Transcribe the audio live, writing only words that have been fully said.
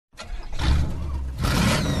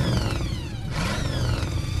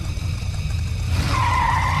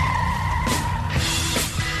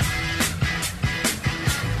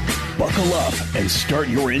Buckle up and start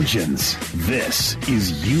your engines. This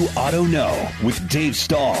is You Auto Know with Dave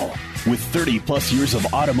Stahl. With 30-plus years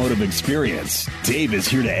of automotive experience, Dave is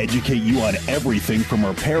here to educate you on everything from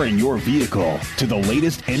repairing your vehicle to the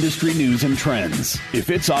latest industry news and trends. If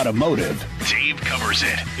it's automotive, Dave covers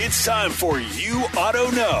it. It's time for You Auto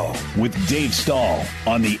Know with Dave Stahl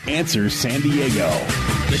on The Answer San Diego.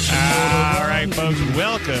 All right, folks,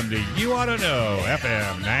 welcome to You Auto Know,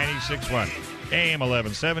 FM 96.1, AM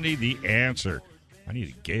 1170, The Answer. I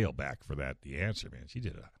needed Gail back for that, The Answer, man. She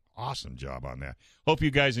did an awesome job on that. Hope you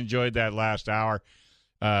guys enjoyed that last hour.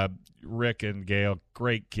 Rick and Gail,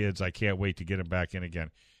 great kids. I can't wait to get them back in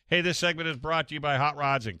again. Hey, this segment is brought to you by Hot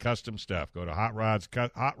Rods and Custom Stuff. Go to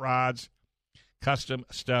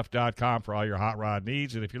HotRodsCustomStuff.com for all your hot rod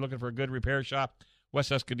needs. And if you're looking for a good repair shop, West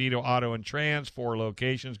Escondido Auto and Trans, 4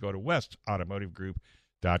 locations. Go to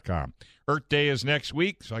westautomotivegroup.com. Earth Day is next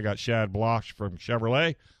week, so I got Shad Bloch from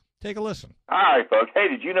Chevrolet. Take a listen. All right, folks. Hey,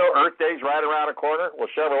 did you know Earth Day's right around the corner? Well,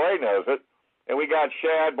 Chevrolet knows it. And we got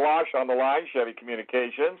Shad Bloch on the line, Chevy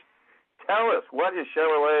Communications. Tell us, what is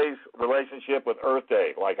Chevrolet's relationship with Earth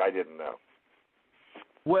Day, like I didn't know?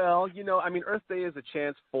 Well, Earth Day is a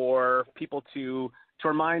chance for people to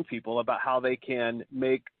remind people about how they can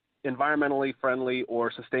make environmentally friendly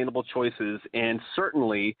or sustainable choices, and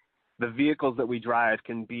certainly the vehicles that we drive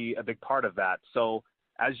can be a big part of that. So,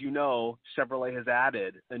 as you know, Chevrolet has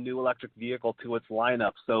added a new electric vehicle to its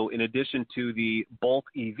lineup. So in addition to the Bolt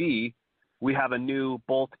EV, we have a new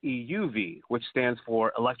Bolt EUV, which stands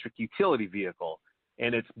for Electric Utility Vehicle.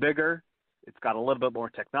 And it's bigger, it's got a little bit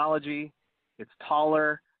more technology, it's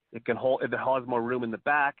taller, it has more room in the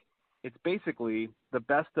back. It's basically the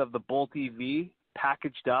best of the Bolt EV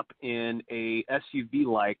packaged up in a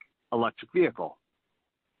SUV-like electric vehicle.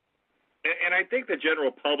 And I think the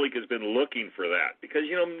general public has been looking for that because,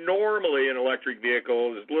 normally an electric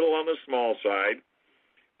vehicle is a little on the small side.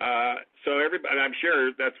 So everybody, I'm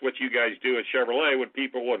sure that's what you guys do at Chevrolet when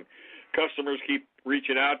customers keep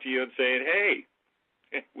reaching out to you and saying, hey,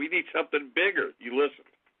 we need something bigger. You listen.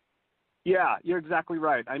 Yeah, you're exactly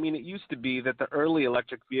right. I mean, it used to be that the early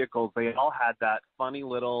electric vehicles, they all had that funny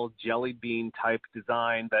little jelly bean type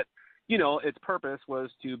design that, its purpose was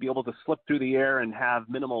to be able to slip through the air and have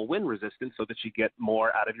minimal wind resistance so that you get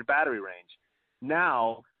more out of your battery range.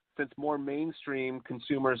 Now, since more mainstream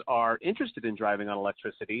consumers are interested in driving on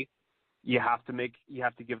electricity, you have to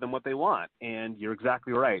give them what they want. And you're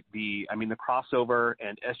exactly right. The crossover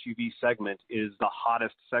and SUV segment is the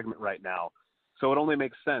hottest segment right now. So it only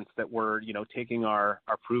makes sense that we're, taking our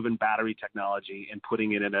proven battery technology and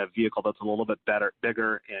putting it in a vehicle that's a little bit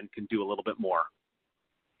bigger and can do a little bit more.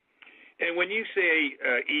 And when you say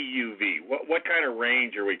EUV, what kind of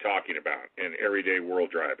range are we talking about in everyday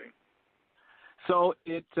world driving? So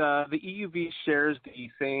the EUV shares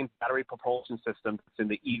the same battery propulsion system that's in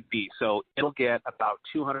the EV. So it'll get about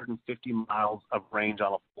 250 miles of range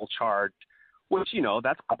on a full charge, which,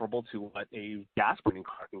 that's comparable to what a gas-burning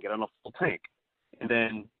car can get on a full tank. And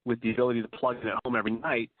then with the ability to plug it at home every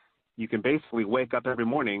night, you can basically wake up every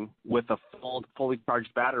morning with a fully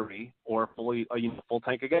charged battery or full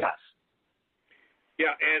tank of gas.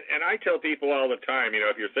 Yeah, and I tell people all the time,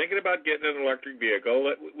 if you're thinking about getting an electric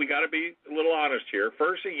vehicle, we got to be a little honest here.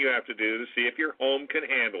 First thing you have to do is see if your home can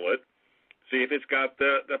handle it, see if it's got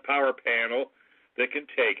the power panel that can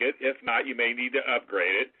take it. If not, you may need to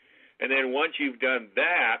upgrade it. And then once you've done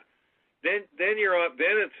that, then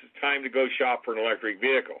it's time to go shop for an electric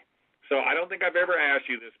vehicle. So I don't think I've ever asked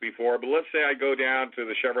you this before, but let's say I go down to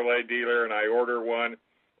the Chevrolet dealer and I order one.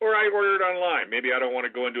 Or I order it online. Maybe I don't want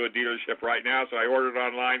to go into a dealership right now, so I order it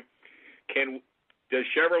online. Does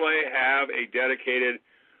Chevrolet have a dedicated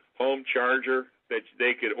home charger that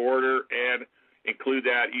they could order and include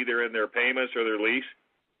that either in their payments or their lease?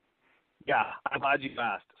 Yeah, I'm glad you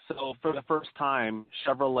asked. So for the first time,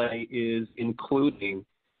 Chevrolet is including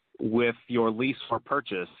with your lease or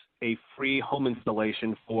purchase a free home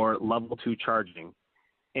installation for level 2 charging.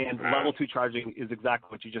 And level 2 charging is exactly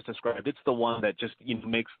what you just described. It's the one that just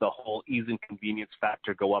makes the whole ease and convenience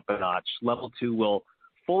factor go up a notch. Level 2 will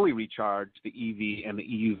fully recharge the EV and the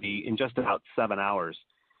EUV in just about 7 hours.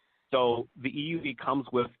 So the EUV comes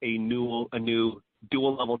with a new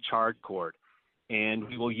dual level charge cord, and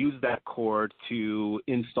we will use that cord to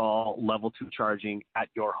install level 2 charging at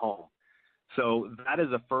your home. So that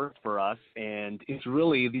is a first for us, and it's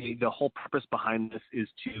really the whole purpose behind this is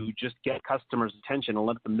to just get customers' attention and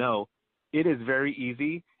let them know it is very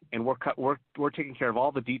easy, and we're taking care of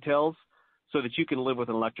all the details so that you can live with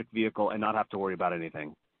an electric vehicle and not have to worry about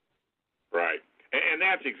anything. Right, and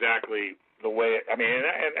that's exactly the way.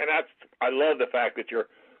 I love the fact that you're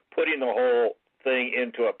putting the whole thing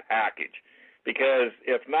into a package. Because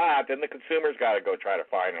if not, then the consumer's got to go try to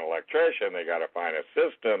find an electrician. They got to find a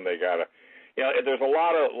system. They got to, there's a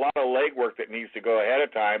lot of legwork that needs to go ahead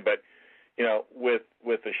of time. But with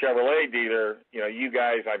the Chevrolet dealer, you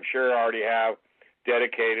guys, I'm sure, already have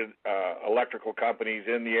dedicated electrical companies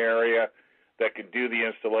in the area that can do the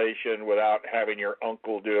installation without having your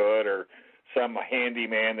uncle do it or some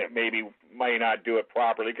handyman that maybe might not do it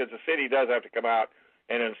properly, because the city does have to come out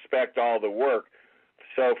and inspect all the work.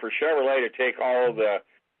 So for Chevrolet to take all the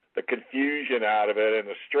confusion out of it and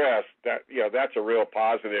the stress, that's a real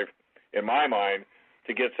positive in my mind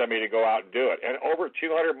to get somebody to go out and do it. And over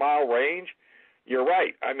 200-mile range, you're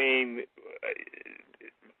right. I mean,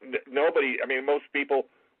 most people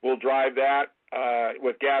will drive that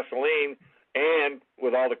with gasoline, and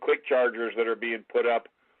with all the quick chargers that are being put up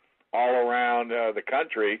all around the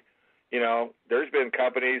country, there's been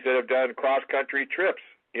companies that have done cross-country trips,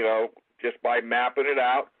 just by mapping it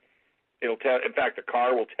out. In fact, the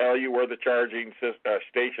car will tell you where the charging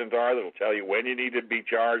stations are. That'll tell you when you need to be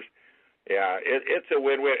charged. Yeah, it's a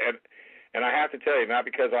win-win. And I have to tell you, not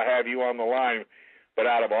because I have you on the line, but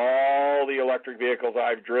out of all the electric vehicles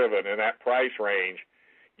I've driven in that price range,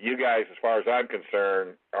 you guys, as far as I'm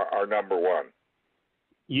concerned, are number one.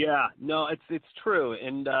 Yeah, no, it's true.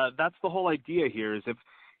 And that's the whole idea here is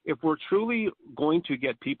if we're truly going to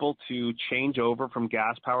get people to change over from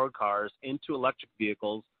gas-powered cars into electric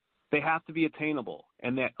vehicles, they have to be attainable,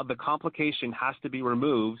 and the complication has to be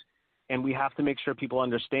removed, and we have to make sure people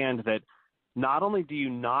understand that not only do you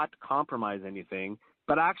not compromise anything,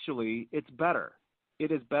 but actually it's better.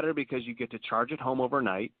 It is better because you get to charge at home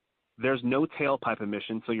overnight. There's no tailpipe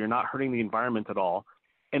emission, so you're not hurting the environment at all.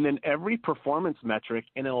 And then every performance metric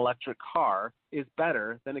in an electric car is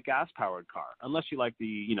better than a gas-powered car, unless you like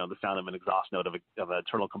the sound of an exhaust note of a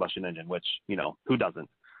internal combustion engine, which, who doesn't?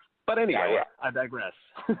 But anyway, yeah. I digress.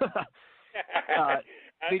 As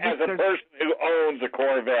a person who owns a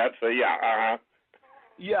Corvette, so yeah.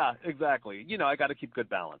 Yeah, exactly. I got to keep good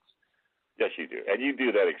balance. Yes, you do. And you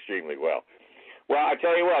do that extremely well. Well, I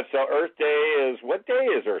tell you what, so Earth Day what day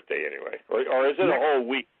is Earth Day anyway? Or is it a whole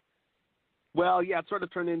week? Well, yeah, it sort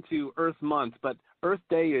of turned into Earth Month, but Earth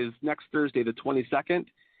Day is next Thursday, the 22nd.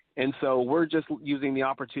 And so we're just using the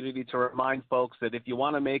opportunity to remind folks that if you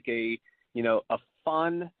want to make a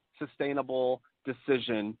fun, sustainable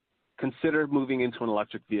decision, consider moving into an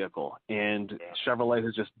electric vehicle. And Chevrolet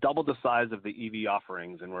has just doubled the size of the EV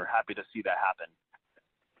offerings, and we're happy to see that happen.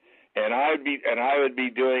 And I would be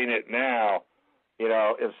doing it now,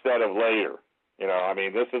 instead of later.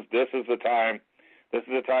 This is the time. This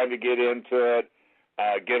is the time to get into it,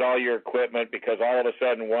 get all your equipment, because all of a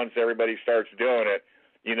sudden, once everybody starts doing it,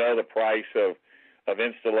 the price of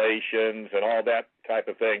installations and all that type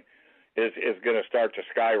of thing is going to start to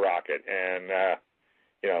skyrocket. And,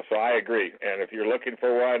 so I agree. And if you're looking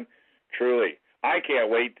for one, truly, I can't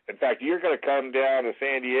wait. In fact, you're going to come down to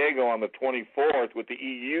San Diego on the 24th with the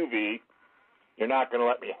EUV. You're not going to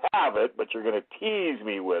let me have it, but you're going to tease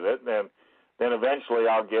me with it. And then eventually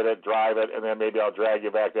I'll get it, drive it, and then maybe I'll drag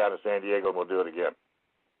you back down to San Diego and we'll do it again.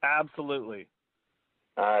 Absolutely.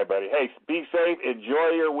 All right, buddy. Hey, be safe. Enjoy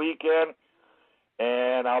your weekend,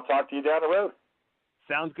 and I'll talk to you down the road.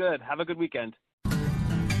 Sounds good. Have a good weekend.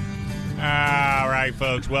 All right,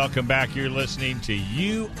 folks. Welcome back. You're listening to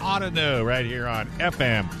You Ought to Know right here on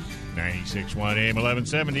FM 96.1 AM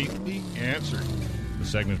 1170. The Answer. The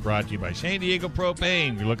segment's brought to you by San Diego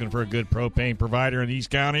Propane. If you're looking for a good propane provider in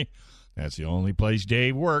East County, that's the only place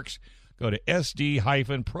Dave works. Go to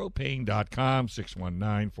sd-propane.com,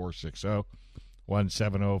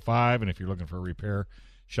 619-460-1705. And if you're looking for a repair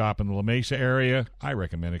shop in the La Mesa area, I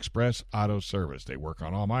recommend Express Auto Service. They work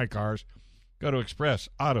on all my cars. Go to Express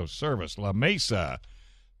Auto Service,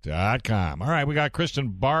 LaMesa.com. All right, we got Kristen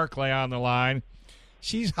Barclay on the line.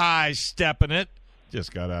 She's high-stepping it.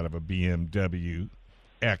 Just got out of a BMW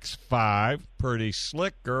X5. Pretty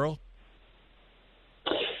slick, girl.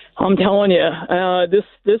 I'm telling you, this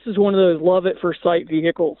is one of those love at first sight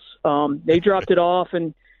vehicles. They dropped it off,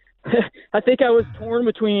 and I think I was torn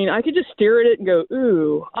between I could just stare at it and go,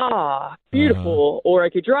 ooh, beautiful, or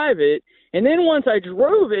I could drive it. And then once I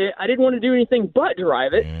drove it, I didn't want to do anything but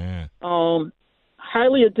drive it. Yeah.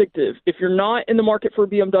 Highly addictive. If you're not in the market for a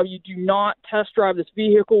BMW, do not test drive this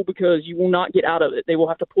vehicle because you will not get out of it. They will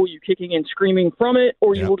have to pull you kicking and screaming from it,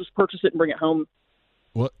 or you will just purchase it and bring it home.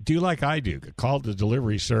 Well, do like I do. Called the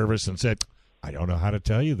delivery service and said, I don't know how to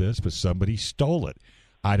tell you this, but somebody stole it.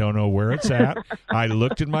 I don't know where it's at. I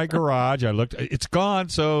looked in my garage. It's gone,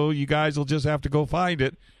 so you guys will just have to go find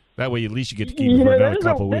it. That way, at least you get to keep it for another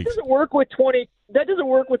couple of weeks. That doesn't work with 20 that doesn't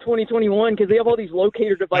work with 2021 because they have all these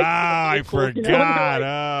locator devices. I forgot. You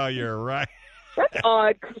know? You're right. That's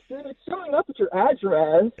odd because it's showing up at your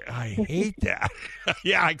address. I hate that.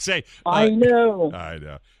 Yeah, I say. I know. I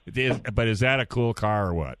know. But is that a cool car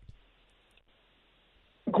or what?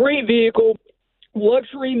 Great vehicle,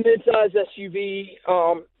 luxury midsize SUV.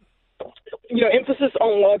 Emphasis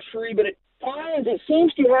on luxury, but it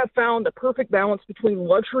seems to have found the perfect balance between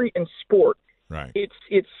luxury and sport. Right.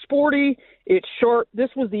 It's sporty. It's sharp.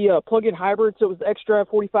 This was the plug-in hybrid, so it was the X-Drive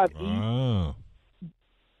 45E. Oh.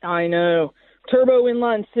 I know. Turbo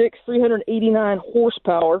inline 6, 389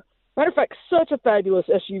 horsepower. Matter of fact, such a fabulous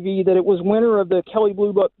SUV that it was winner of the Kelley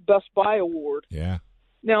Blue Book Best Buy Award. Yeah.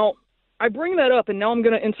 Now, I bring that up, and now I'm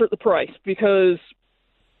going to insert the price because,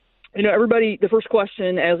 everybody, the first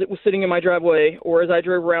question as it was sitting in my driveway or as I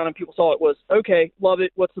drove around and people saw it was, okay, love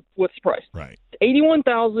it, what's the price? Right.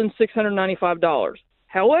 $81,695.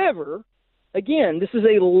 However, again, this is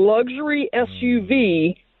a luxury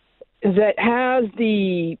SUV that has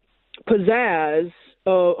the pizzazz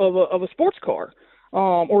of a sports car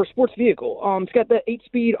or a sports vehicle. It's got that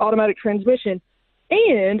 8-speed automatic transmission.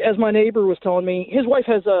 And as my neighbor was telling me, his wife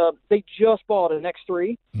they just bought an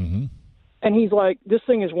X3. Mm-hmm. And he's like, this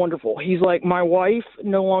thing is wonderful. He's like, my wife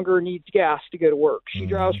no longer needs gas to go to work. She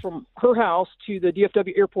drives from her house to the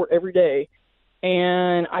DFW airport every day.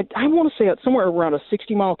 And I want to say it's somewhere around a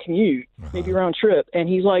 60-mile commute, maybe round trip. And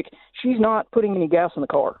he's like, she's not putting any gas in the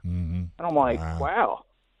car. Mm-hmm. And I'm like, wow.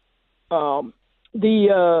 The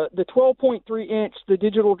 12.3-inch, the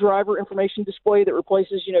digital driver information display that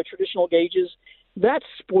replaces, traditional gauges, that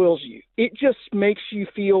spoils you. It just makes you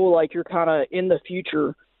feel like you're kind of in the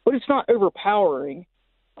future, but it's not overpowering.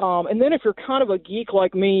 And then if you're kind of a geek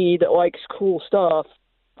like me that likes cool stuff,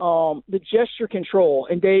 the gesture control,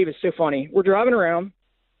 and Dave is so funny. We're driving around,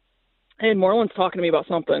 and Marlon's talking to me about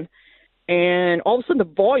something, and all of a sudden the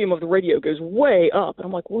volume of the radio goes way up, and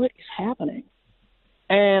I'm like, what is happening?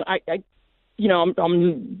 And I don't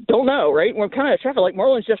know, right? When I'm kind of at traffic, like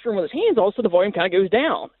Marlon's gesturing with his hands, all of a sudden the volume kind of goes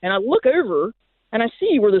down, and I look over, and I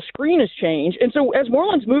see where the screen has changed, and so as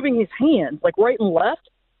Marlon's moving his hands, like right and left,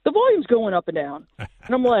 the volume's going up and down,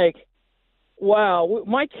 and I'm like, wow,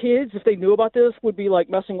 my kids, if they knew about this, would be like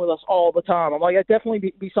messing with us all the time. I'm like, that'd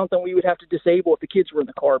definitely be something we would have to disable if the kids were in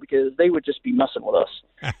the car because they would just be messing with us.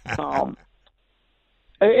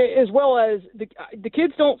 As well as the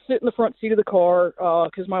kids don't sit in the front seat of the car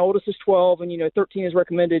because my oldest is 12 and 13 is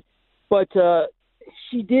recommended. But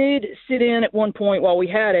she did sit in at one point while we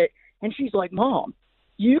had it, and she's like, "Mom,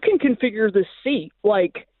 you can configure this seat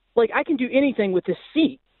like I can do anything with this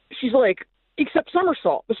seat." She's like, except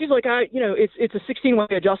somersault. But she's like, it's a 16-way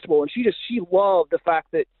adjustable, and she loved the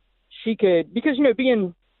fact that she could, because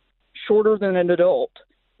being shorter than an adult,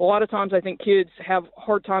 a lot of times I think kids have a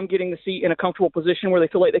hard time getting the seat in a comfortable position where they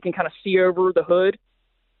feel like they can kind of see over the hood.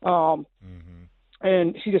 And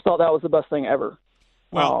she just thought that was the best thing ever.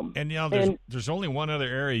 Well, there's only one other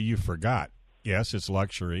area you forgot. Yes, it's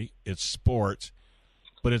luxury, it's sports,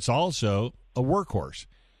 but it's also a workhorse.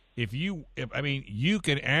 You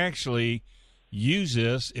can actually use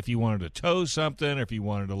this if you wanted to tow something, or if you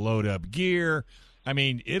wanted to load up gear. I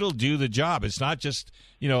mean, it'll do the job. It's not just,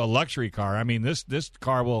 a luxury car. I mean, this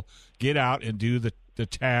car will get out and do the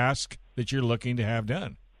task that you're looking to have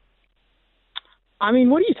done. I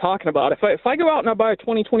mean, what are you talking about? If I go out and I buy a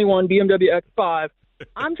 2021 BMW X5,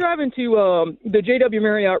 I'm driving to the JW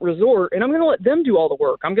Marriott Resort, and I'm going to let them do all the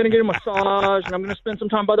work. I'm going to get a massage, and I'm going to spend some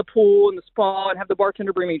time by the pool and the spa and have the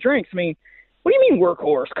bartender bring me drinks. I mean, what do you mean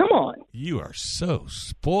workhorse? Come on. You are so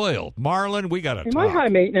spoiled. Marlon, we got to talk. Am I high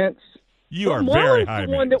maintenance? You are very high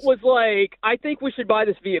maintenance. The one that was like, I think we should buy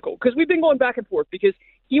this vehicle, because we've been going back and forth, because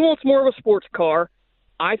he wants more of a sports car.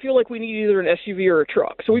 I feel like we need either an SUV or a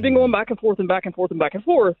truck. So we've been going back and forth and back and forth and back and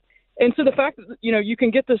forth. And so the fact that, you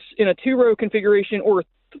can get this in a 2-row configuration or a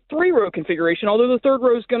 3-row configuration, although the 3rd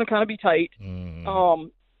row is going to kind of be tight.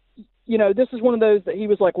 This is one of those that he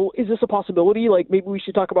was like, well, is this a possibility? Like, maybe we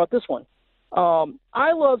should talk about this one.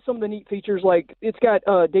 I love some of the neat features, like it's got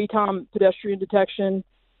daytime pedestrian detection.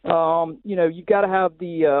 You've got to have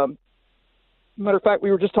the matter of fact,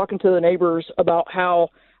 we were just talking to the neighbors about how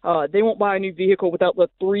they won't buy a new vehicle without the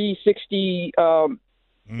 360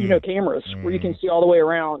 cameras where you can see all the way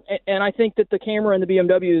around. And I think that the camera in the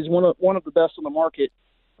BMW is one of the best on the market.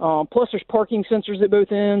 Plus, there's parking sensors at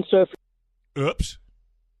both ends. So, oops,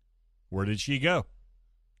 where did she go?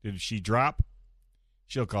 Did she drop?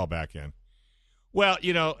 She'll call back in. Well,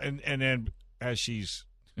 and then as she's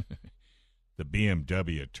the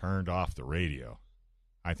BMW turned off the radio,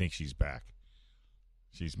 I think she's back.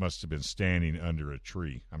 She must have been standing under a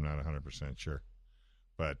tree. I'm not 100% sure,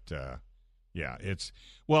 but Yeah, it's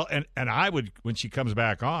well, and I would, when she comes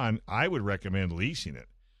back on, I would recommend leasing it.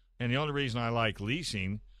 And the only reason I like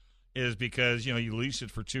leasing is because, you lease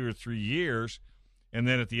it for 2 or 3 years, and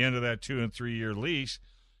then at the end of that 2 and 3 year lease,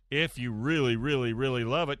 if you really, really, really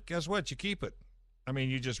love it, guess what? You keep it. I mean,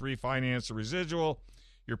 you just refinance the residual.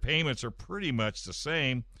 Your payments are pretty much the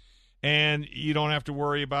same, and you don't have to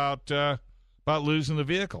worry about losing the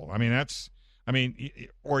vehicle.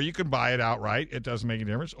 Or you can buy it outright. It doesn't make a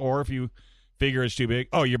difference. Or if you figure it's too big.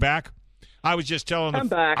 Oh, you're back? I was just telling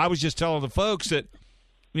the folks that,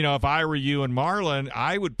 if I were you and Marlon,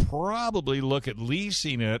 I would probably look at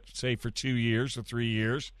leasing it, say for 2 years or 3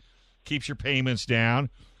 years, keeps your payments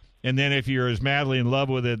down. And then if you're as madly in love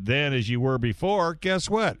with it then as you were before, guess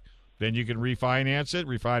what? Then you can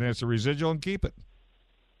refinance the residual, and keep it.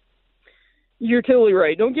 You're totally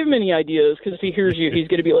right. Don't give him any ideas, because if he hears you, he's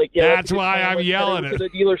going to be like, yeah. That's why I'm yelling it. To the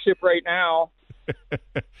dealership right now.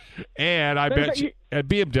 And I bet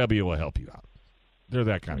BMW will help you out. They're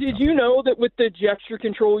that kind of Did company. you know that with the gesture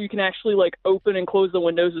control, you can actually open and close the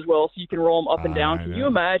windows as well, so you can roll them up and down? Can you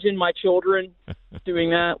imagine my children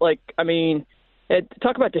doing that?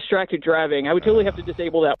 Talk about distracted driving. I would totally have to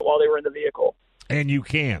disable that while they were in the vehicle. And you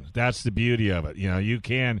can. That's the beauty of it. You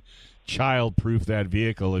can child-proof that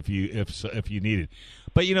vehicle if you need it.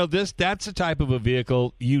 But that's the type of a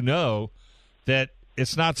vehicle that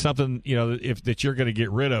it's not something that you're going to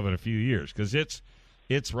get rid of in a few years, because it's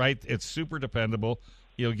super dependable.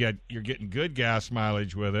 You're getting good gas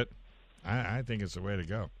mileage with it. I think it's the way to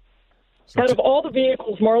go. So out of all the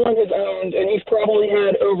vehicles Marlon has owned, and he's probably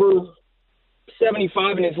had over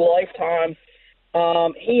 75 in his lifetime,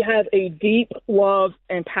 he has a deep love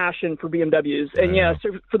and passion for BMWs. And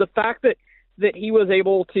so for the fact that he was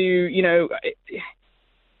able to,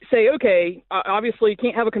 say, okay, obviously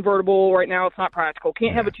can't have a convertible right now, it's not practical.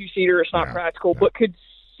 Can't have a 2-seater, it's not practical. But could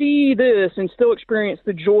see this and still experience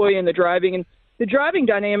the joy and the driving and the driving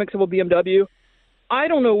dynamics of a BMW. I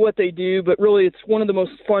don't know what they do, but really it's one of the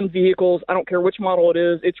most fun vehicles. I don't care which model it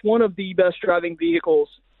is. It's one of the best driving vehicles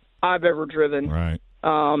I've ever driven. Right.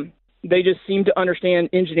 They just seem to understand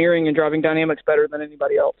engineering and driving dynamics better than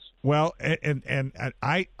anybody else. Well, and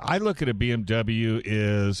I look at a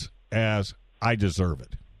BMW as I deserve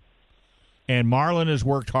it. And Marlon has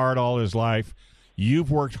worked hard all his life.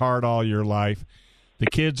 You've worked hard all your life. The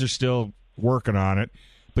kids are still working on it.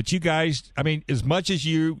 But you guys, as much as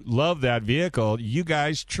you love that vehicle, you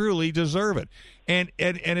guys truly deserve it. And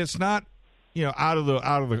it's not, out of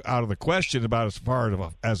the question about as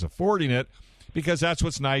far as affording it, because that's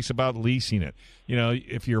what's nice about leasing it.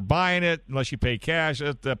 If you're buying it, unless you pay cash,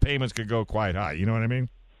 the payments could go quite high. You know what I mean?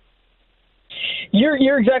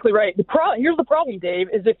 You're exactly right. Here's the problem, Dave,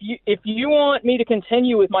 is if you want me to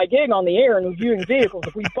continue with my gig on the air and reviewing vehicles,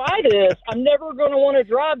 if we buy this, I'm never going to want to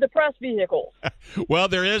drive the press vehicle. Well,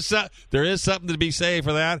 there is something to be said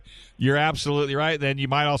for that. You're absolutely right. Then you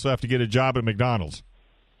might also have to get a job at McDonald's.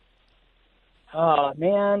 Oh,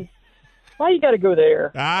 man. Why you got to go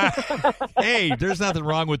there? Hey, there's nothing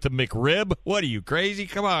wrong with the McRib. What are you, crazy?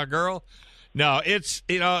 Come on, girl. No, it's,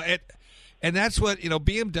 and that's what,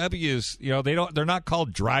 BMWs, they're not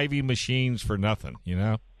called driving machines for nothing,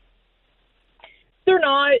 They're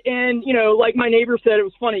not. And, like my neighbor said, it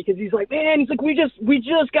was funny because he's like, man, we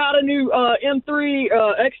just got a new M3,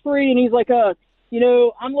 X3. And he's like,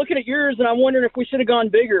 I'm looking at yours and I'm wondering if we should have gone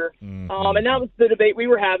bigger. Mm-hmm. And that was the debate we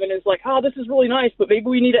were having, is like, oh, this is really nice, but maybe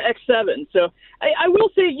we need an X7. So I will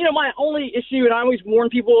say, my only issue, and I always warn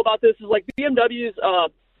people about this, is like BMW's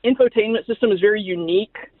infotainment system is very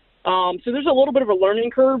unique. So there's a little bit of a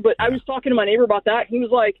learning curve, but I was talking to my neighbor about that. He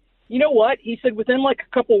was like, you know what? He said within a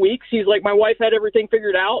couple weeks, he's like, my wife had everything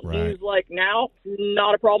figured out. Right. He was like, now,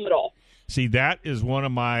 not a problem at all. See, that is one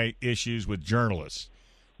of my issues with journalists.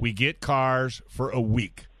 We get cars for a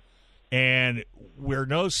week, and we're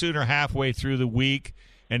no sooner halfway through the week,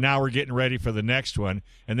 and now we're getting ready for the next one,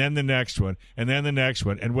 and then the next one, and then the next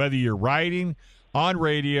one. And whether you're writing on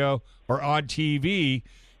radio or on TV,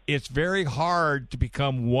 it's very hard to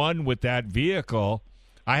become one with that vehicle.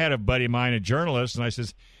 I had a buddy of mine, a journalist, and I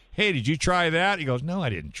says, hey, did you try that? He goes, no, I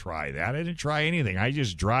didn't try that. I didn't try anything. I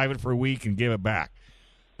just drive it for a week and give it back.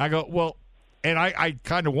 I go, well, and I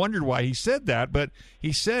kind of wondered why he said that, but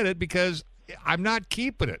he said it because I'm not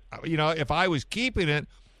keeping it. If I was keeping it,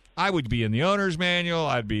 I would be in the owner's manual,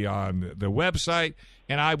 I'd be on the website,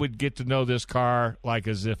 and I would get to know this car like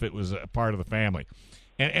as if it was a part of the family.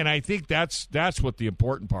 And I think that's what the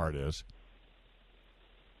important part is.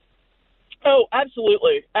 Oh,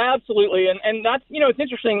 absolutely. Absolutely. And that's, it's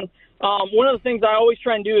interesting. One of the things I always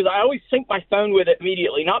try and do is I always sync my phone with it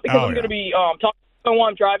immediately. Not because I'm going to be talking while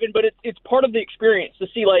I'm driving, but it's part of the experience to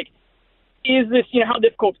see, is this, how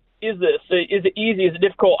difficult is this? Is it easy? Is it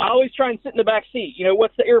difficult? I always try and sit in the back seat.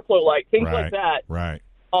 What's the airflow like? Things like that. Right.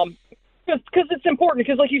 Because it's important.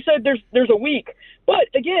 Because like you said, there's a week. But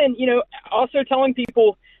again, also telling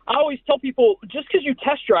people, I always tell people, just because you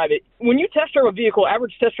test drive it, when you test drive a vehicle,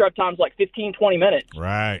 average test drive time is like 15, 20 minutes.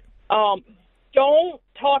 Right. Don't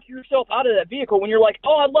talk yourself out of that vehicle when you're like,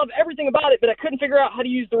 oh, I love everything about it, but I couldn't figure out how to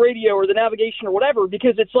use the radio or the navigation or whatever,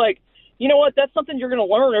 because it's like, you know what, that's something you're going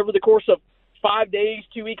to learn over the course of 5 days,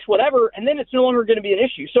 2 weeks, whatever, and then it's no longer going to be an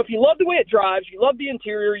issue. So if you love the way it drives, you love the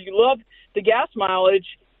interior, you love the gas mileage,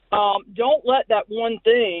 don't let that one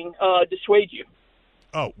thing dissuade you.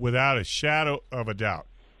 Oh, without a shadow of a doubt.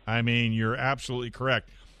 I mean, you're absolutely correct.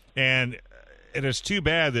 And it is too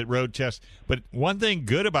bad that road tests. But one thing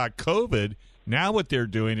good about COVID, now what they're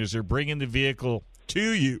doing is they're bringing the vehicle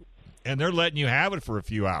to you, and they're letting you have it for a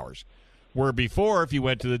few hours. Where before, if you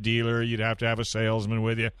went to the dealer, you'd have to have a salesman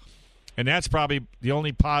with you. And that's probably the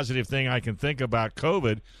only positive thing I can think about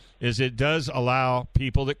COVID is it does allow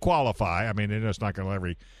people that qualify. I mean, it's not going to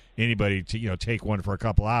let anybody to take one for a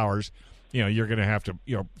couple hours. You're going to have to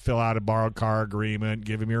fill out a borrowed car agreement,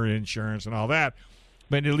 give them your insurance and all that.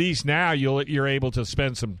 But at least now you're able to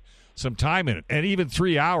spend some time in it. And even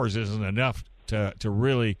 3 hours isn't enough to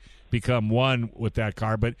really become one with that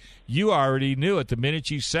car. But you already knew it. The minute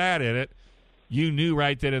you sat in it, you knew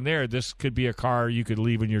right then and there this could be a car you could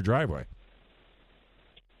leave in your driveway.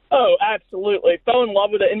 Oh, absolutely. Fell in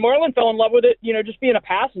love with it. And Marlon fell in love with it, just being a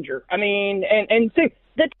passenger. I mean, and see,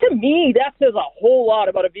 that, to me, that says a whole lot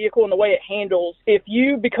about a vehicle and the way it handles. If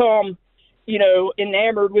you become,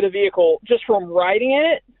 enamored with a vehicle just from riding in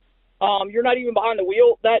it, you're not even behind the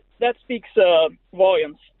wheel, that speaks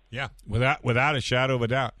volumes. Yeah, without a shadow of a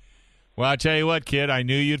doubt. Well, I tell you what, kid, I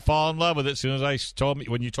knew you'd fall in love with it as soon as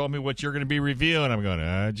when you told me what you're going to be reviewing. I'm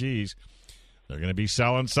going, geez, they're going to be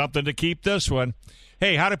selling something to keep this one.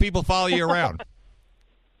 Hey, how do people follow you around?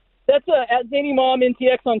 That's at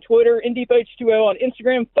ZanyMomNTX on Twitter, InDeepH2O on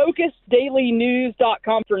Instagram,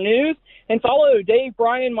 FocusDailyNews.com for news, and follow Dave,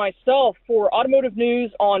 Brian, myself for automotive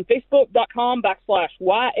news on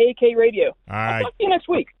Facebook.com/YAK Radio. All right. I'll talk to you next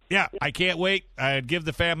week. Yeah, I can't wait. I'd give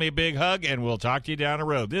the family a big hug, and we'll talk to you down the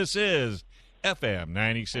road. This is FM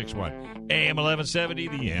 96.1, AM 1170,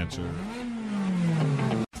 The Answer.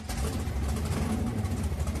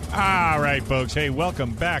 All right, folks. Hey,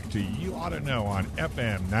 welcome back to You Ought to Know on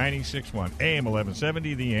FM 96.1, AM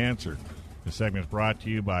 1170, The Answer. The segment is brought to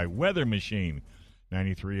you by Weather Machine,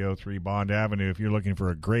 9303 Bond Avenue. If you're looking for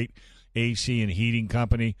a great AC and heating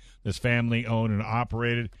company that's family-owned and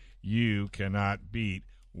operated, you cannot beat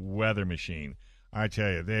Weather Machine. I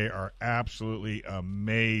tell you, they are absolutely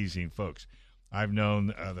amazing folks. I've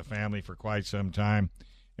known the family for quite some time,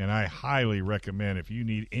 and I highly recommend if you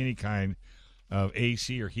need any kind of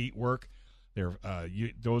AC or heat work,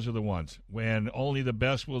 those are the ones. When only the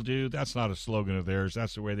best will do, that's not a slogan of theirs.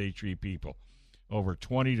 That's the way they treat people. Over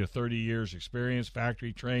 20 to 30 years experience,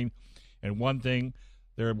 factory trained, and one thing,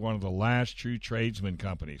 they're one of the last true tradesman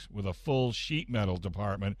companies with a full sheet metal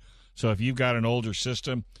department. So if you've got an older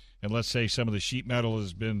system, and let's say some of the sheet metal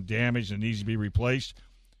has been damaged and needs to be replaced,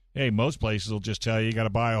 hey, most places will just tell you got to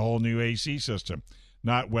buy a whole new AC system.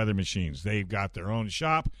 Not Weather Machines. They've got their own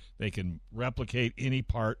shop. They can replicate any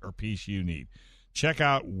part or piece you need. Check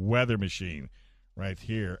out Weather Machine right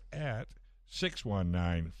here at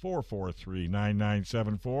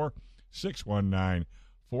 619-443-9974,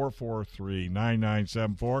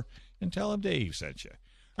 619-443-9974, and tell them Dave sent you.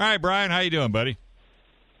 All right, Brian, how you doing, buddy?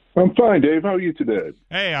 I'm fine, Dave. How are you today?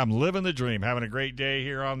 Hey, I'm living the dream, having a great day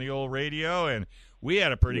here on the old radio, and we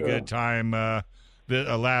had a pretty good time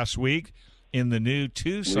last week in the new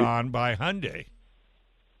Tucson by Hyundai.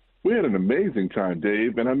 We had an amazing time,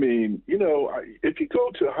 Dave. And I mean, if you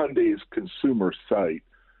go to Hyundai's consumer site,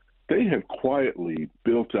 they have quietly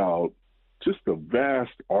built out just a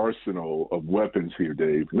vast arsenal of weapons here,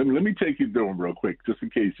 Dave. Let me take you through them real quick, just in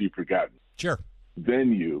case you've forgotten. Sure.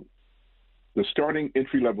 Venue. The starting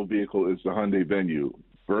entry-level vehicle is the Hyundai Venue.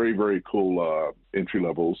 Very, very cool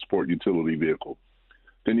entry-level sport utility vehicle.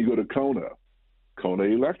 Then you go to Kona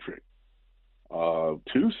Electric.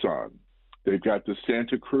 Tucson, they've got the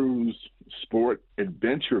Santa Cruz Sport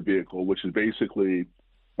Adventure vehicle, which is basically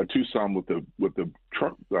a Tucson with the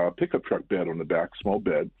truck pickup truck bed on the back, small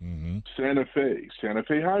bed. Mm-hmm. Santa Fe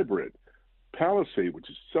Hybrid, Palisade, which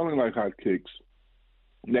is selling like hotcakes,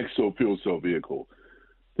 next to a fuel cell vehicle.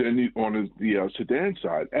 Then on the sedan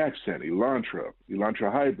side, Accent, Elantra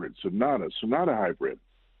Hybrid, Sonata Hybrid,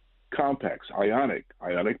 Compacts, Ioniq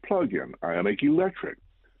Plug-in, Ioniq Electric,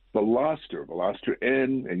 Veloster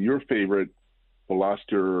N, and your favorite,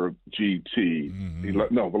 Veloster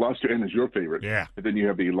GT. No, Veloster N is your favorite. Yeah. And then you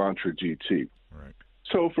have the Elantra GT. Right.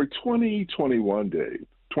 So for 2021, Dave,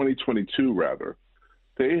 2022 rather,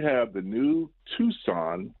 they have the new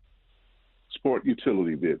Tucson sport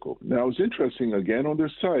utility vehicle. Now, it's interesting, again, on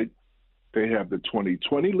their site, they have the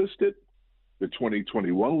 2020 listed, the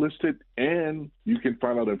 2021 listed, and you can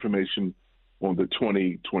find out information on the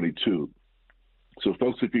 2022. So,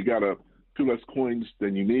 folks, if you got a few less coins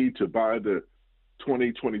than you need to buy the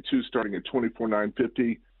 2022 starting at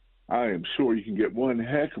 $24,950, I am sure you can get one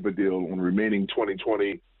heck of a deal on remaining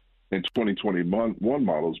 2020 and 2021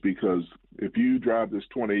 models, because if you drive this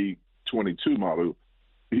 2022 model,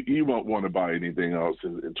 you won't want to buy anything else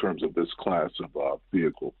in terms of this class of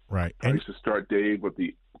vehicle. Right. Prices start, Dave, with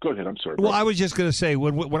the – go ahead, I'm sorry. Well, I was just going to say,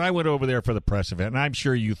 when I went over there for the press event, and I'm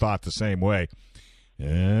sure you thought the same way,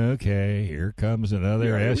 okay, here comes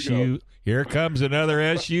another Here comes another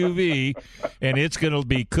SUV, and it's going to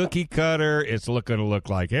be cookie cutter. It's going to look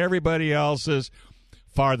like everybody else's.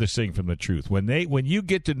 Farthest thing from the truth. When you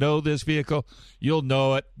get to know this vehicle, you'll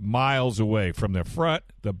know it miles away from the front,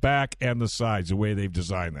 the back, and the sides. The way they've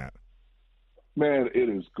designed that. Man, it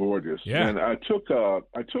is gorgeous. Yeah. And I took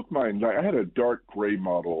mine. I had a dark gray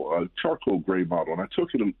model, a charcoal gray model, and I took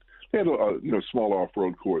it. They had a small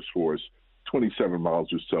off-road course for us, 27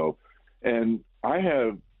 miles or so, and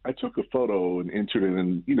I took a photo and entered it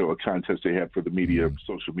in a contest they had for the media,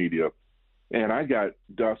 social media. And I got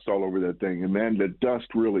dust all over that thing. And, man, the dust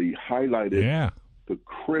really highlighted the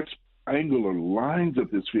crisp, angular lines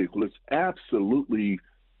of this vehicle. It's absolutely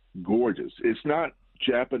gorgeous. It's not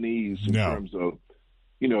Japanese in terms of,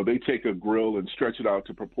 they take a grill and stretch it out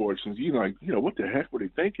to proportions. What the heck were they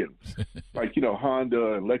thinking?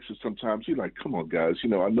 Honda and Lexus sometimes, you're like, come on, guys. I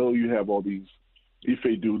know you have all these Ife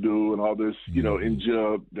Dudu and all this,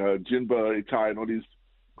 Inja, Jinba, Itai, and all these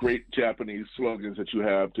great Japanese slogans that you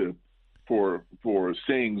have for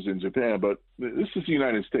sayings in Japan, but this is the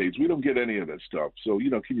United States. We don't get any of that stuff. So,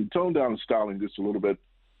 can you tone down the styling just a little bit?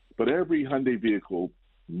 But every Hyundai vehicle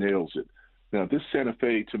nails it. Now, this Santa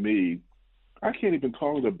Fe, to me, I can't even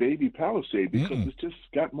call it a baby Palisade because it's just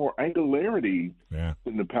got more angularity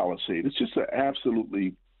than the Palisade. It's just an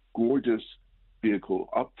absolutely gorgeous vehicle.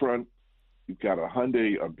 Up front, you've got a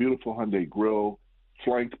beautiful Hyundai grille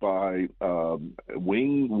flanked by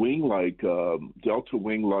wing-like, Delta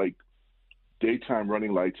wing-like daytime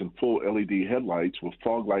running lights and full LED headlights with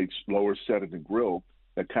fog lights lower set in the grille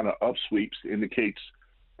that kind of upsweeps, indicates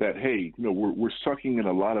that, hey, we're sucking in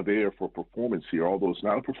a lot of air for performance here, although it's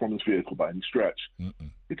not a performance vehicle by any stretch.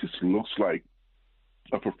 It just looks like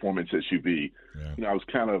a performance SUV. Yeah. I was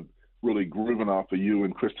kind of really grooving off of you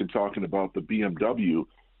and Kristen talking about the BMW.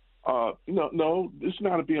 No, it's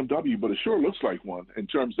not a BMW, but it sure looks like one in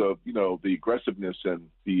terms of, the aggressiveness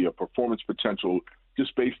and the performance potential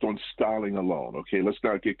just based on styling alone. Okay, let's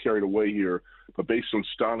not get carried away here, but based on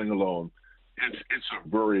styling alone, it's a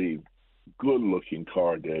very good-looking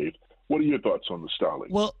car, Dave. What are your thoughts on the styling?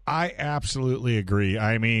 Well, I absolutely agree.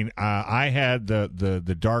 I mean, I had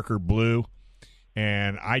the darker blue,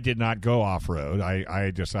 and I did not go off-road.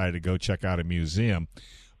 I decided to go check out a museum.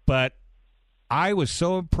 But I was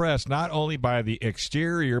so impressed not only by the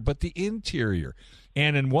exterior, but the interior.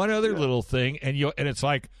 And in one other little thing, and it's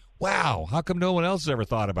like, wow, how come no one else has ever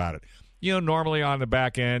thought about it? Normally on the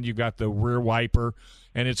back end, you've got the rear wiper,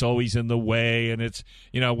 and it's always in the way, and it's,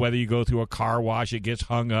 whether you go through a car wash, it gets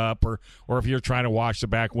hung up, or if you're trying to wash the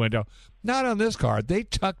back window. Not on this car. They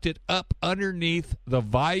tucked it up underneath the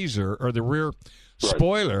visor or the rear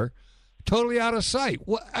spoiler, totally out of sight.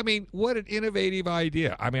 What an innovative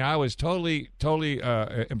idea. I mean, I was totally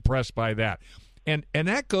impressed by that. And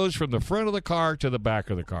that goes from the front of the car to the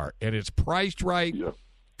back of the car, and it's priced right. Yep.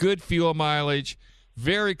 Good fuel mileage,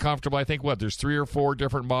 very comfortable. I think, there's 3 or 4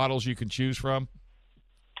 different models you can choose from?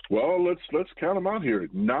 Well, let's count them out here.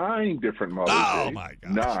 9 different models. Oh, Dave. My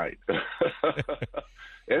gosh. 9.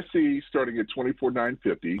 SE starting at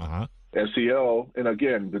 $24,950. SEL, and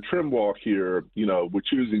again, the trim walk here, we're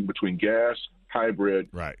choosing between gas, hybrid,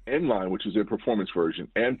 N-Line, which is their performance version,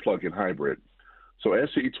 and plug-in hybrid. So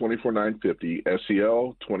SE, $24,950.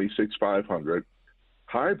 SEL, $26,500.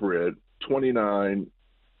 Hybrid,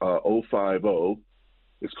 $29,050.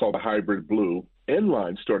 It's called a hybrid blue.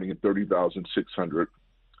 N-Line starting at $30,600.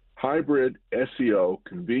 Hybrid SEO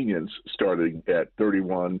convenience starting at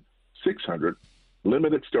 $31,600.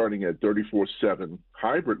 Limited starting at $34,700.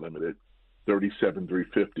 Hybrid limited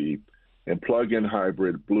 $37,350. And plug-in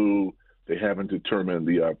hybrid blue, they haven't determined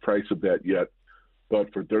the price of that yet,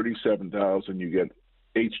 but for $37,000 you get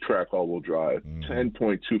H-Track all-wheel drive,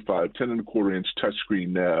 10.25, 10.25-inch touchscreen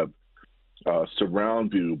nav,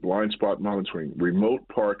 surround view, blind spot monitoring, remote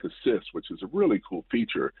park assist, which is a really cool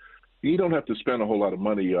feature. You don't have to spend a whole lot of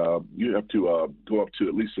money. You have to go up to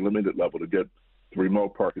at least a limited level to get the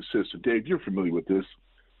remote park assist. And Dave, you're familiar with this.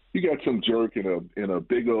 You got some jerk in a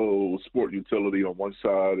big old sport utility on one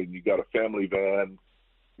side, and you got a family van,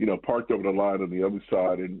 parked over the line on the other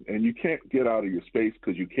side, and you can't get out of your space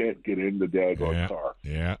because you can't get in the daggone car.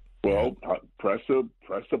 Yeah. Well, press a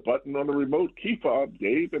button on the remote key fob,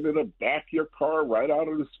 Dave, and it'll back your car right out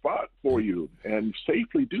of the spot for you, and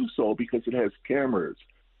safely do so because it has cameras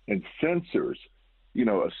and sensors,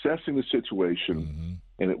 assessing the situation,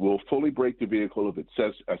 and it will fully brake the vehicle if it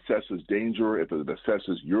assesses danger, if it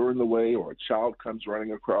assesses you're in the way, or a child comes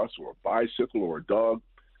running across, or a bicycle, or a dog.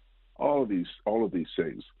 All of these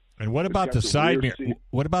things. And what about the side mirror?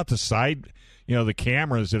 What about the side? The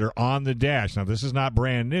cameras that are on the dash. Now, this is not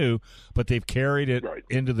brand new, but they've carried it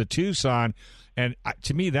into the Tucson. And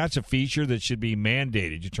to me, that's a feature that should be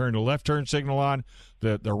mandated. You turn the left turn signal on,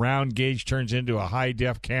 the round gauge turns into a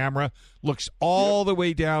high-def camera, looks all the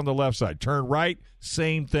way down the left side. Turn right,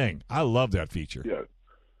 same thing. I love that feature. Yeah.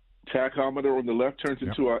 Tachometer on the left turns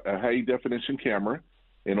into a high-definition camera.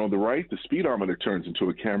 And on the right, the speedometer turns into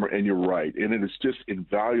a camera, and you're right. And it is just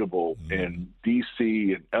invaluable in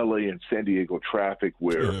D.C. and L.A. and San Diego traffic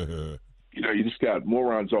where, you just got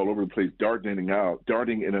morons all over the place darting in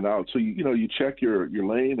and out. So, you check your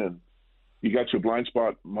lane, and you got your blind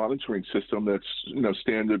spot monitoring system that's,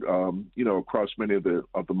 standard, across many of the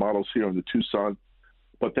models here on the Tucson.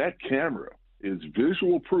 But that camera is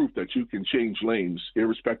visual proof that you can change lanes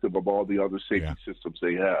irrespective of all the other safety systems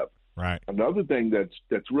they have. Right. Another thing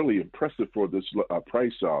that's really impressive for this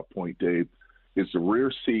price point, Dave, is the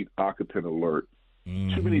rear seat occupant alert.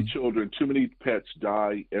 Mm-hmm. Too many children, too many pets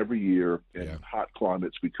die every year in hot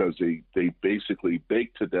climates because they basically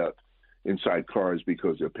bake to death inside cars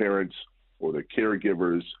because their parents or their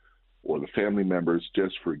caregivers or the family members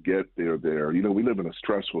just forget they're there. We live in a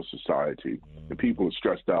stressful society, and people are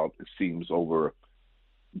stressed out, it seems, over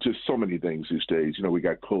just so many things these days. We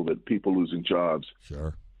got COVID, people losing jobs.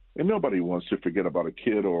 Sure. And nobody wants to forget about a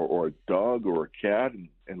kid or a dog or a cat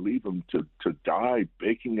and leave them to die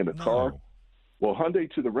baking in a car. Well,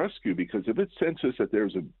 Hyundai to the rescue, because if it senses that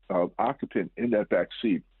there's an occupant in that back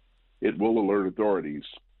seat, it will alert authorities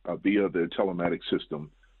via the telematics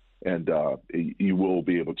system, and you will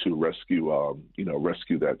be able to rescue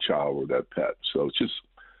that child or that pet. So it's just,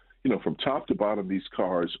 from top to bottom, these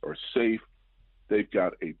cars are safe. They've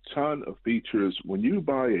got a ton of features. When you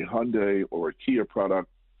buy a Hyundai or a Kia product,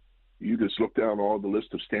 you just look down all the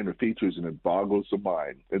list of standard features and it boggles the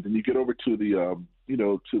mind. And then you get over to the,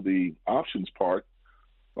 to the options part.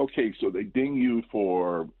 Okay, so they ding you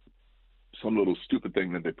for some little stupid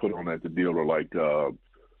thing that they put on at the dealer, like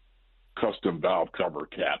custom valve cover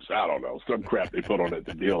caps. I don't know, some crap they put on at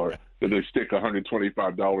the dealer that they stick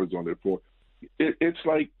 $125 on there for. It's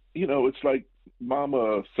like, it's like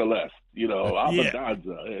Mama Celeste,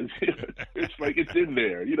 Avanza. It's like it's in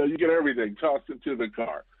there. You get everything tossed into the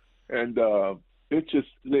car. And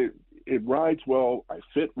it rides well. I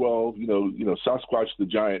fit well. Sasquatch the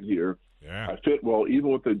Giant here. Yeah. I fit well, even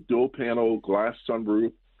with the dual panel glass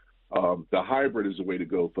sunroof. The hybrid is the way to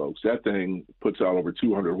go, folks. That thing puts out over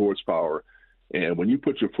 200 horsepower, and when you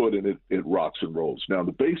put your foot in it, it rocks and rolls. Now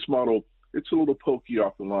the base model, it's a little pokey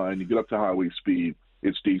off the line. You get up to highway speed,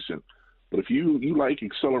 it's decent. But if you like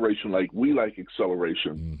acceleration, like we like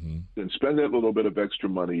acceleration, then spend that little bit of extra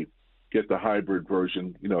money. Get the hybrid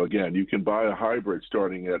version. Again, you can buy a hybrid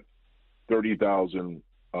starting at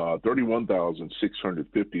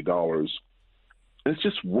 $31,650. It's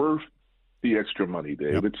just worth the extra money,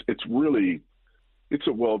 Dave. Yep. It's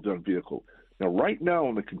a well done vehicle. Now, right now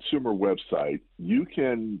on the consumer website, you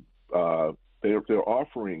can they're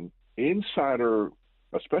offering a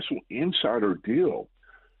special insider deal.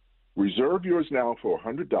 Reserve yours now for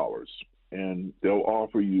 $100, and they'll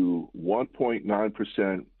offer you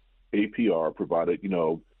 1.9% APR, provided,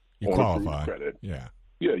 you qualify. Credit. Yeah,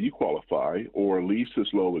 you qualify, or lease as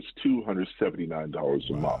low as $279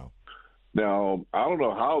 a month. Now, I don't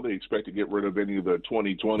know how they expect to get rid of any of the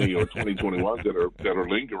 2020 or 2021s that are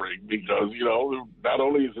lingering, because, not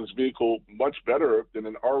only is this vehicle much better than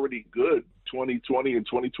an already good 2020 and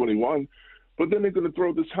 2021, but then they're going to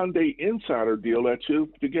throw this Hyundai Insider deal at you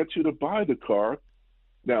to get you to buy the car.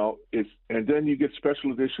 Now, and then you get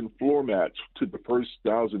special edition floor mats to the first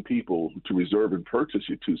 1,000 people to reserve and purchase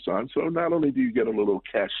your Tucson. So not only do you get a little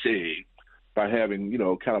cachet by having,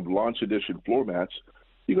 kind of launch edition floor mats,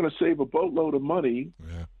 you're going to save a boatload of money,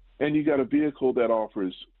 and you got a vehicle that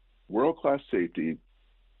offers world-class safety,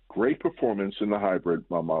 great performance in the hybrid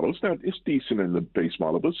model. It's decent in the base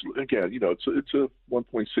model, but again, it's a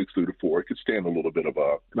 1.6 liter 4. It could stand a little bit of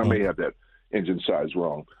and I may have that engine size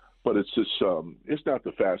wrong, but it's just it's not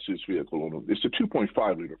the fastest vehicle. It's a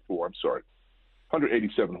 2.5 liter 4. I'm sorry,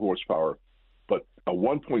 187 horsepower, but a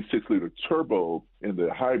 1.6 liter turbo in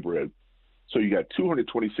the hybrid. So you got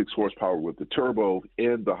 226 horsepower with the turbo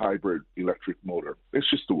and the hybrid electric motor. It's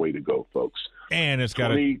just the way to go, folks. And it's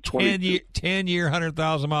got a 10-year,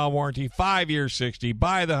 100,000-mile warranty, 5-year, 60,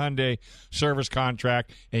 by the Hyundai service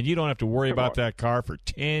contract, and you don't have to worry about that car for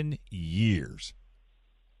 10 years.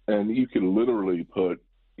 And you can literally put,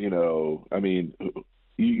 you'll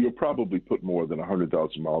probably put more than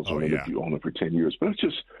 100,000 miles on it if you own it for 10 years. But it's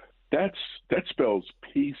just, that spells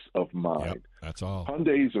peace of mind. Yep, that's all.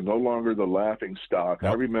 Hyundais are no longer the laughing stock.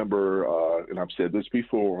 Yep. I remember, and I've said this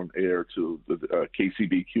before on air to the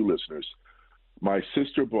KCBQ listeners, my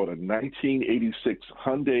sister bought a 1986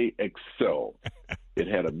 Hyundai Excel. It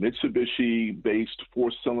had a Mitsubishi-based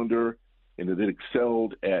 4-cylinder, and it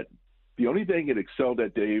excelled at – the only thing it excelled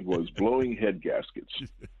at, Dave, was blowing head gaskets.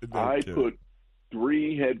 I put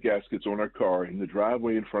 3 head gaskets on our car in the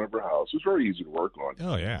driveway in front of her house. It was very easy to work on.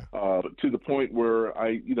 Oh, yeah. To the point where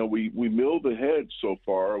we milled the head so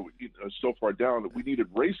far down that we needed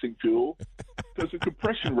racing fuel because the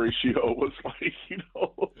compression ratio was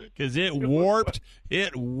because it warped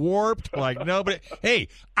like nobody. Hey,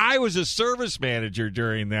 I was a service manager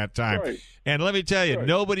during that time. Right. And let me tell you,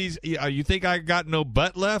 nobody's. You think I got no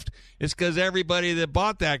butt left? It's because everybody that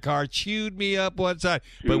bought that car chewed me up one side.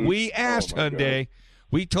 But we asked Hyundai.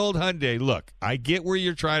 We told Hyundai, look, I get where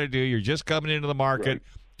you're trying to do. You're just coming into the market. Right.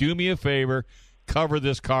 Do me a favor. Cover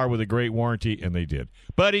this car with a great warranty, and they did.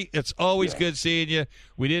 Buddy, it's always good seeing you.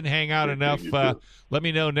 We didn't hang out enough. Let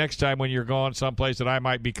me know next time when you're going someplace that I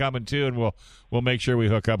might be coming to, and we'll make sure we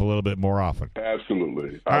hook up a little bit more often.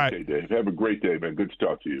 Absolutely. All okay, right. Dave. Have a great day, man. Good to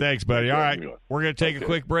talk to you. Thanks, buddy. All right. We're going to take a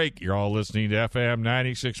quick break. You're all listening to FM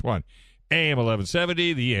 96.1, AM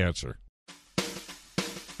 1170, The Answer.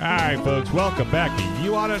 All right, folks. Welcome back to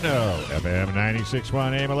You Ought to Know. FM 96.1,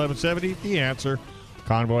 AM 1170, The Answer.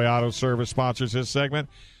 Convoy Auto Service sponsors this segment.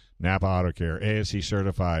 Napa Auto Care, ASE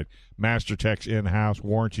certified, Master Tech's in-house,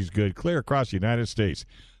 warranty's good, clear across the United States.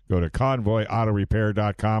 Go to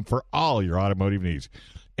convoyautorepair.com for all your automotive needs.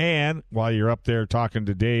 And while you're up there talking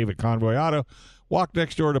to Dave at Convoy Auto, walk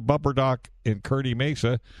next door to Bumper Dock in Kearney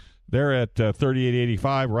Mesa. They're at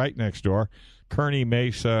 3885 right next door. Kearney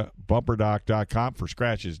Mesa, bumperdock.com for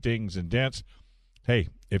scratches, dings, and dents. Hey,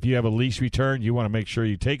 if you have a lease return, you want to make sure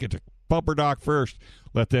you take it to Bumper Dock first.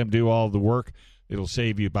 Let them do all the work. It'll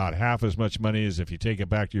save you about half as much money as if you take it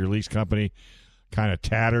back to your lease company kind of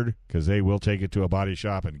tattered, because they will take it to a body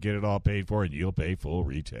shop and get it all paid for, and you'll pay full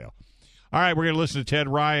retail. All right, we're going to listen to Ted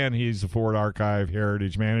Ryan. He's the Ford Archive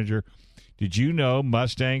Heritage Manager. Did you know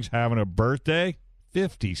Mustang's having a birthday?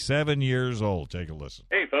 57 years old. Take a listen.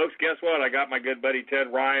 Hey, folks, guess what? I got my good buddy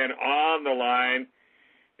Ted Ryan on the line.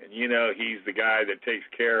 And, he's the guy that takes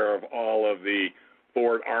care of all of the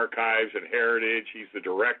Ford Archives and Heritage. He's the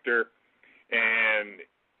director. And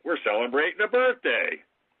we're celebrating a birthday.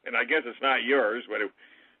 And I guess it's not yours, but, of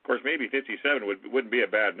course, maybe 57 wouldn't be a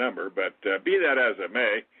bad number. But be that as it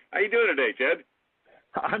may, how you doing today, Ted?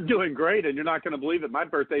 I'm doing great, and you're not going to believe it. My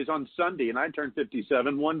birthday's on Sunday, and I turn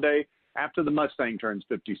 57 one day after the Mustang turns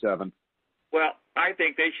 57. Well, I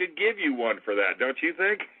think they should give you one for that, don't you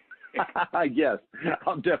think? Yes,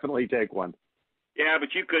 I'll definitely take one. Yeah,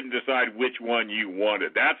 but you couldn't decide which one you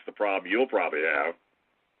wanted. That's the problem you'll probably have.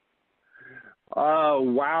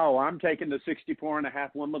 Wow. I'm taking the 64.5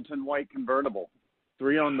 Wimbledon white convertible.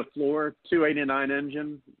 3 on the floor, 289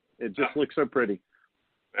 engine. It just looks so pretty.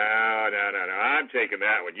 No. I'm taking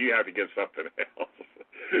that one. You have to get something else.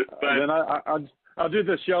 But then I'll do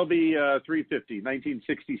the Shelby 350,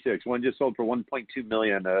 1966. One just sold for $1.2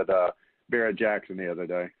 million at Barrett Jackson the other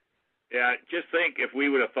day. Yeah, just think if we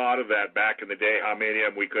would have thought of that back in the day, how many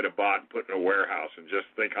of them we could have bought and put in a warehouse, and just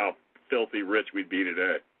think how filthy rich we'd be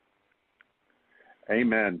today.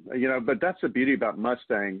 Amen. But that's the beauty about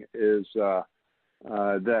Mustang is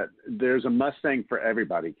that there's a Mustang for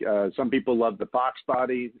everybody. Some people love the Fox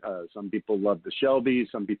body. Some people love the Shelby.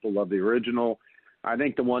 Some people love the original. I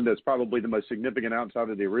think the one that's probably the most significant outside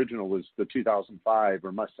of the original was the 2005,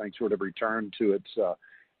 where Mustang sort of returned to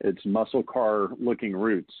its muscle car looking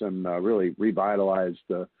roots and really revitalized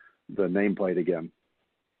the nameplate again.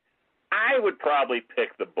 I would probably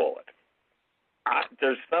pick the Bullet.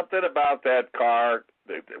 There's something about that car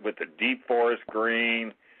with the deep forest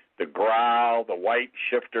green, the growl, the white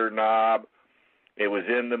shifter knob. It was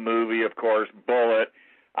in the movie, of course, Bullet.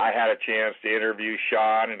 I had a chance to interview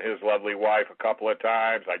Sean and his lovely wife a couple of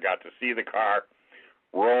times. I got to see the car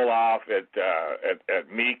roll off at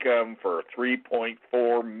Mecum for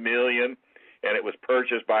 $3.4 million, and it was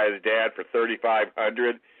purchased by his dad for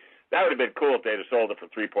 $3,500. That would have been cool if they'd have sold it for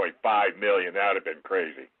 $3.5 million. That would have been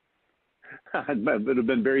crazy. It would have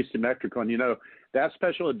been very symmetrical. And, that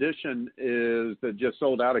special edition that just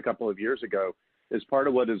sold out a couple of years ago is part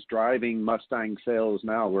of what is driving Mustang sales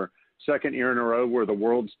now. We're second year in a row we're the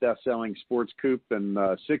world's best-selling sports coupe, and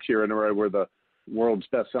 6th year in a row we're the world's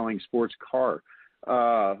best-selling sports car.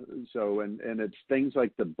 And it's things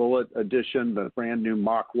like the Bullet Edition, the brand new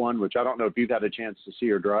Mach 1, which I don't know if you've had a chance to see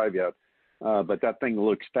or drive yet, but that thing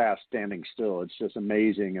looks fast standing still. It's just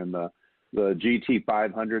amazing. And the GT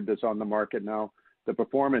 500 that's on the market now, the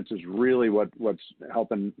performance is really what's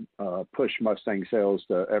helping push Mustang sales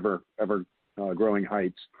to ever growing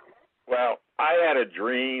heights. Well, I had a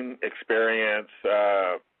dream experience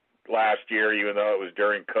last year, even though it was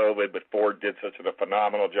during COVID, but Ford did such a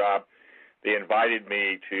phenomenal job. They invited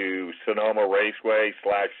me to Sonoma Raceway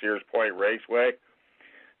 / Sears Point Raceway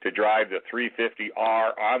to drive the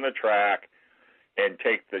 350R on the track and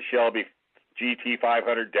take the Shelby GT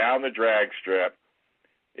 500 down the drag strip.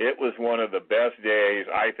 It was one of the best days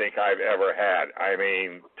I think I've ever had. I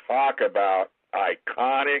mean, talk about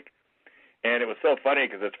iconic. And it was so funny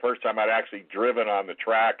because it's the first time I'd actually driven on the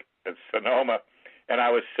track at Sonoma, and I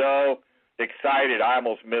was so excited I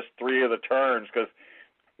almost missed 3 of the turns because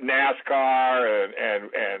NASCAR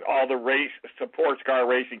and all the sports car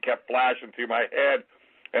racing kept flashing through my head,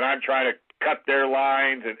 and I'm trying to cut their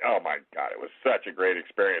lines, and oh my God, it was such a great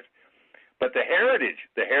experience. But the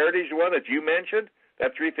Heritage one that you mentioned,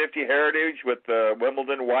 that 350 Heritage with the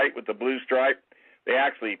Wimbledon white with the blue stripe, they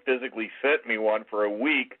actually physically sent me one for a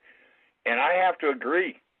week. And I have to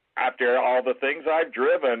agree, after all the things I've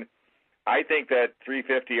driven, I think that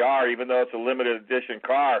 350R, even though it's a limited edition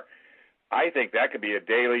car, I think that could be a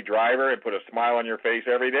daily driver and put a smile on your face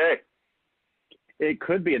every day. It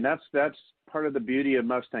could be, and that's part of the beauty of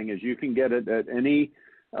Mustang is you can get it at any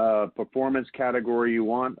performance category you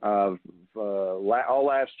want. All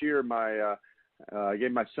last year, I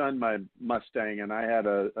gave my son my Mustang, and I had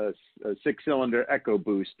a 6-cylinder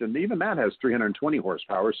EcoBoost, and even that has 320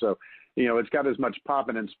 horsepower. So, it's got as much pop,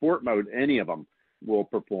 and in sport mode, any of them will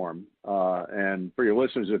perform. And for your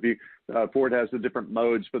listeners, Ford has the different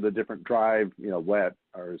modes for the different drive, wet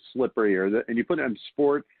or slippery, and you put it in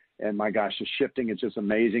sport, and my gosh, the shifting is just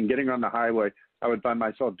amazing. Getting on the highway, I would find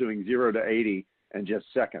myself doing 0 to 80 in just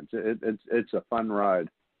seconds. It's a fun ride.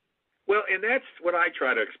 Well, and that's what I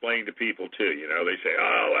try to explain to people, too. They say,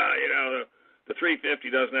 the 350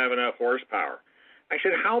 doesn't have enough horsepower. I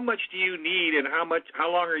said, how much do you need and how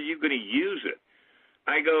long are you going to use it?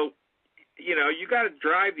 I go, you got to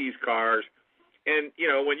drive these cars. And,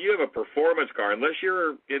 when you have a performance car, unless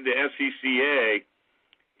you're into SCCA,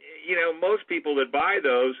 most people that buy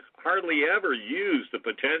those hardly ever use the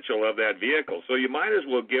potential of that vehicle. So you might as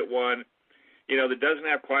well get one that doesn't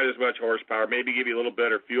have quite as much horsepower, maybe give you a little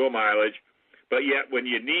better fuel mileage, but yet when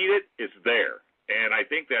you need it, it's there. And I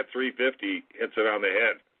think that 350 hits it on the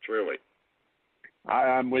head, truly.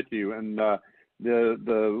 I'm with you. And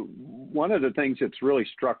the one of the things that's really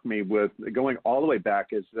struck me with going all the way back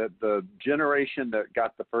is that the generation that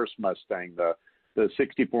got the first Mustang, the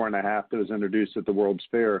 64.5 that was introduced at the World's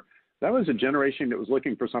Fair, that was a generation that was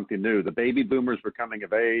looking for something new. The baby boomers were coming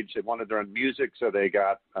of age. They wanted their own music, so they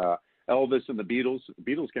got Elvis and the Beatles.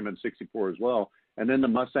 The Beatles came in 64 as well. And then the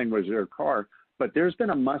Mustang was their car. But there's been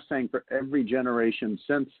a Mustang for every generation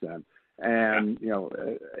since then. And,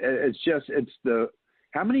 it's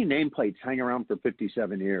how many nameplates hang around for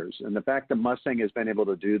 57 years? And the fact that Mustang has been able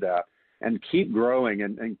to do that and keep growing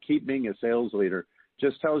and keep being a sales leader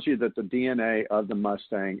just tells you that the DNA of the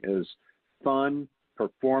Mustang is fun,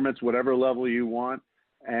 performance, whatever level you want,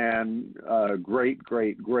 and great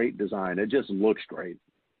design. It just looks great.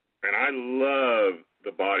 And I love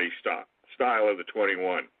the body style of the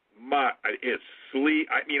 21. It's sleek.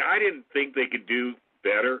 I mean, I didn't think they could do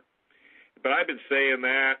better, but I've been saying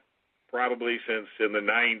that probably since in the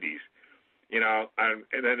 90s. And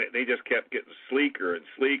then they just kept getting sleeker and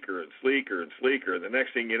sleeker and sleeker and sleeker. And the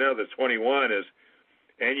next thing you know, the 21 is,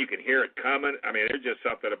 and you can hear it coming. I mean, there's just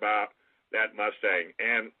something about that Mustang.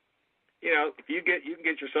 And if you can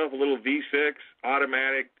get yourself a little V6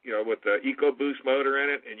 automatic, with the EcoBoost motor in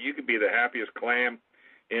it, and you could be the happiest clam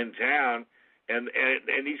in town. And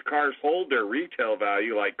these cars hold their retail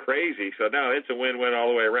value like crazy. So no, it's a win-win all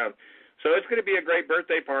the way around. So it's going to be a great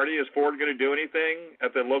birthday party. Is Ford going to do anything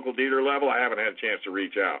at the local dealer level? I haven't had a chance to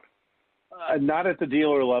reach out. Not at the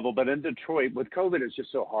dealer level, but in Detroit, with COVID, it's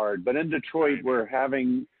just so hard. But in Detroit, we're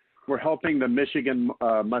helping the Michigan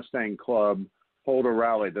Mustang Club hold a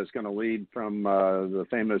rally that's going to lead from the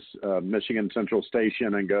famous Michigan Central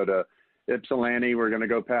Station and go to Ypsilanti. We're going to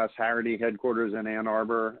go past Harrity headquarters in Ann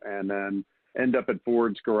Arbor and then end up at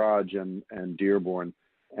Ford's Garage in Dearborn.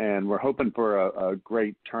 And we're hoping for a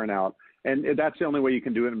great turnout. And that's the only way you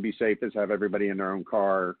can do it and be safe is have everybody in their own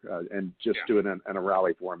car and just do it in a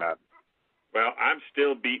rally format. Well, I'm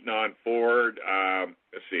still beating on Ford.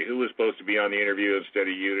 Let's see, who was supposed to be on the interview instead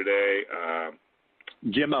of you today?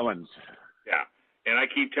 Jim Owens. Yeah, and I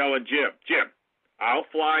keep telling Jim, I'll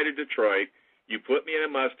fly to Detroit. You put me in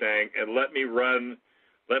a Mustang and let me run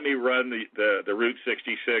the Route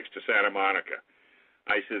 66 to Santa Monica.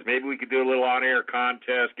 I says, maybe we could do a little on-air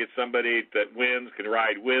contest, get somebody that wins can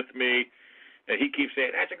ride with me. And he keeps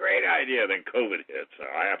saying, that's a great idea. Then COVID hits, so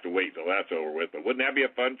I have to wait till that's over with. But wouldn't that be a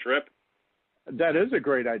fun trip? That is a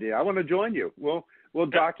great idea. I want to join you. We'll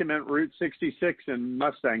document Route 66 and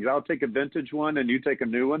Mustangs. I'll take a vintage one and you take a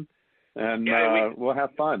new one, and we'll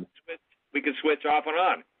have fun. We can switch off and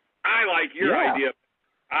on. I like your idea.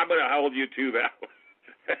 I'm going to hold you to that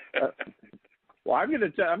one. Well, I'm going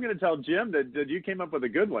to tell Jim that you came up with a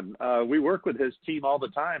good one. We work with his team all the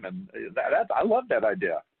time, and I love that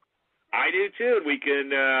idea. I do too. And we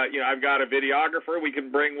can, I've got a videographer we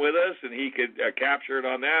can bring with us, and he could capture it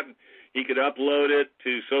on that. And he could upload it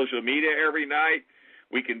to social media every night.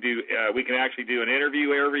 We can actually do an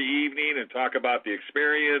interview every evening and talk about the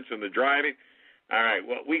experience and the driving. All right.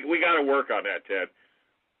 Well, we got to work on that, Ted.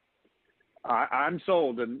 I'm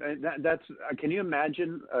sold, and that's. Can you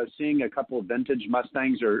imagine seeing a couple of vintage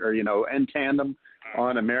Mustangs or in tandem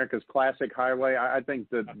on America's classic highway? I think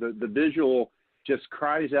that the visual just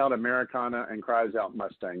cries out Americana and cries out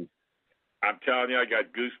Mustang. I'm telling you, I got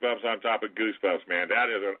goosebumps on top of goosebumps, man. That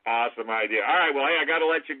is an awesome idea. All right, well, hey, I got to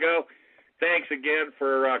let you go. Thanks again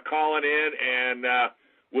for calling in, and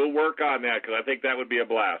we'll work on that because I think that would be a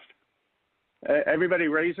blast. Everybody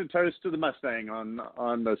raise a toast to the Mustang on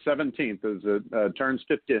the 17th as it turns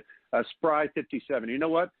 50, spry 57. You know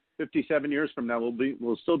what? 57 years from now,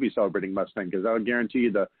 we'll still be celebrating Mustang because I would guarantee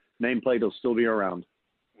you the nameplate will still be around.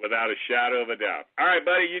 Without a shadow of a doubt. All right,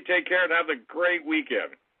 buddy, you take care and have a great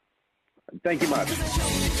weekend. Thank you much.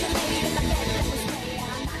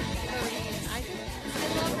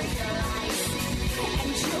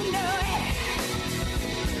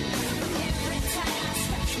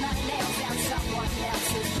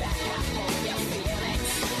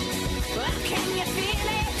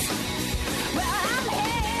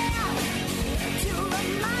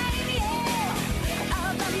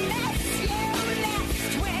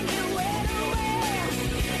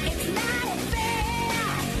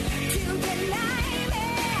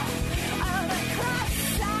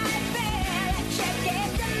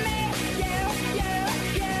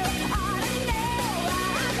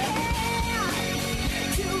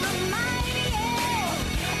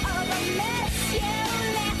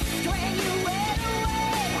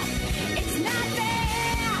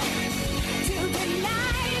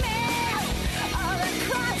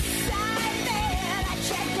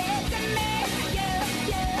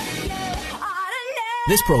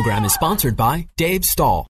 This program is sponsored by Dave Stahl.